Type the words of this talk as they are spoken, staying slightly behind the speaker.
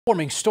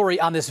Warming story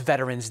on this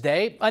Veterans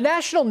Day. A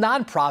national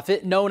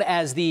nonprofit known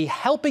as the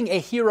Helping a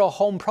Hero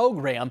Home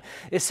program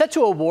is set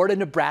to award a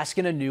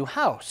Nebraskan a new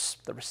house.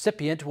 The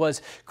recipient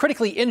was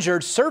critically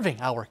injured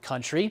serving our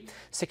country.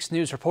 6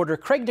 News reporter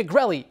Craig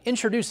DeGrelli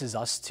introduces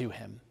us to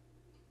him.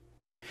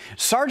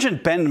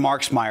 Sergeant Ben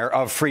Marksmeyer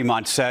of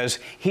Fremont says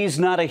he's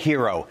not a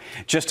hero,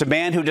 just a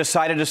man who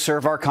decided to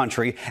serve our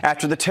country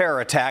after the terror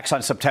attacks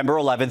on September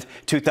 11th,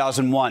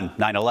 2001,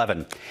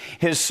 9/11.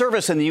 His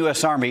service in the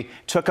U.S. Army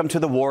took him to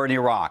the war in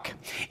Iraq.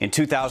 In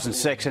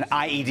 2006, an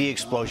IED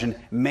explosion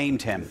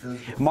maimed him.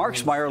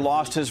 Marksmeyer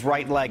lost his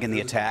right leg in the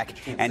attack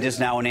and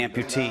is now an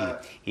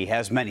amputee. He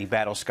has many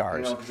battle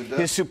scars.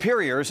 His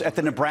superiors at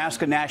the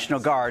Nebraska National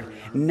Guard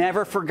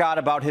never forgot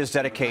about his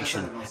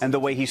dedication and the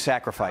way he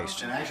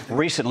sacrificed.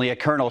 Recently, a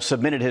colonel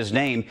submitted his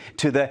name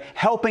to the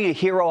Helping a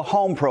Hero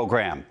Home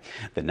program.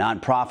 The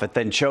nonprofit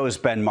then chose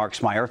Ben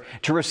Marksmeyer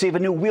to receive a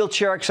new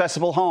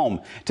wheelchair-accessible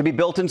home to be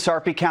built in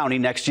Sarpy County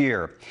next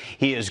year.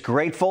 He is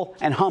grateful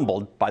and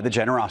humbled by the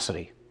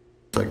generosity.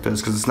 Like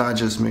this, because it's not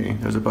just me.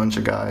 There's a bunch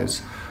of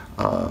guys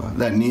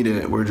that need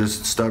it. We're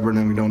just stubborn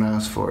and we don't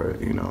ask for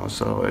it, you know.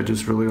 So it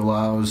just really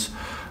allows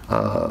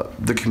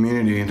the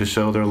community to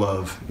show their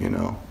love, you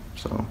know.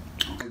 So.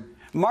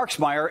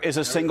 Marksmeyer is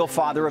a single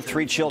father of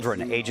 3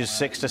 children, ages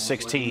 6 to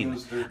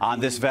 16. On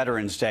this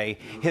Veterans Day,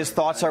 his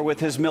thoughts are with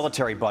his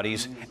military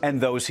buddies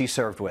and those he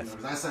served with.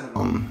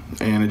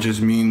 And it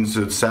just means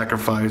a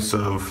sacrifice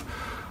of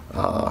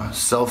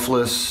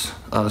selfless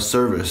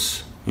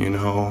service. You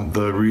know,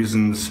 the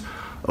reasons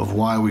of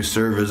why we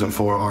serve isn't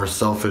for our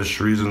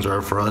selfish reasons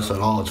or for us at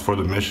all. It's for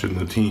the mission,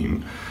 the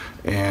team.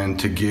 And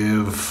to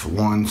give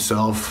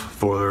oneself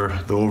for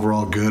the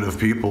overall good of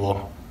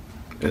people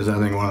is, I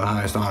think, one of the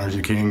highest honors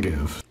you can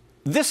give.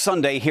 This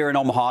Sunday here in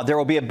Omaha, there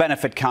will be a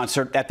benefit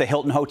concert at the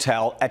Hilton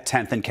Hotel at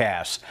 10th and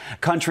Cass.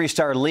 Country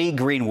star Lee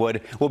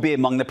Greenwood will be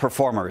among the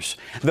performers.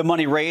 The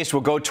money raised will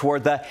go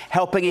toward the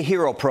Helping a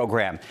Hero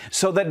program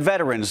so that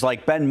veterans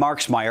like Ben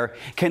Marksmeyer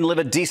can live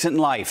a decent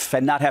life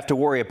and not have to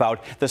worry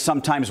about the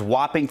sometimes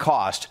whopping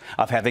cost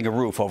of having a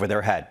roof over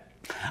their head.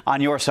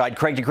 On your side,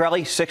 Craig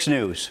DeGrelli, 6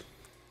 News.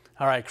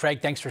 All right,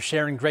 Craig, thanks for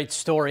sharing. Great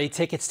story.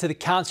 Tickets to the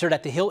concert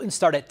at the Hilton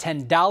start at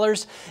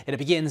 $10, and it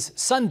begins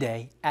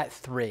Sunday at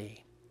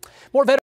 3. More veterans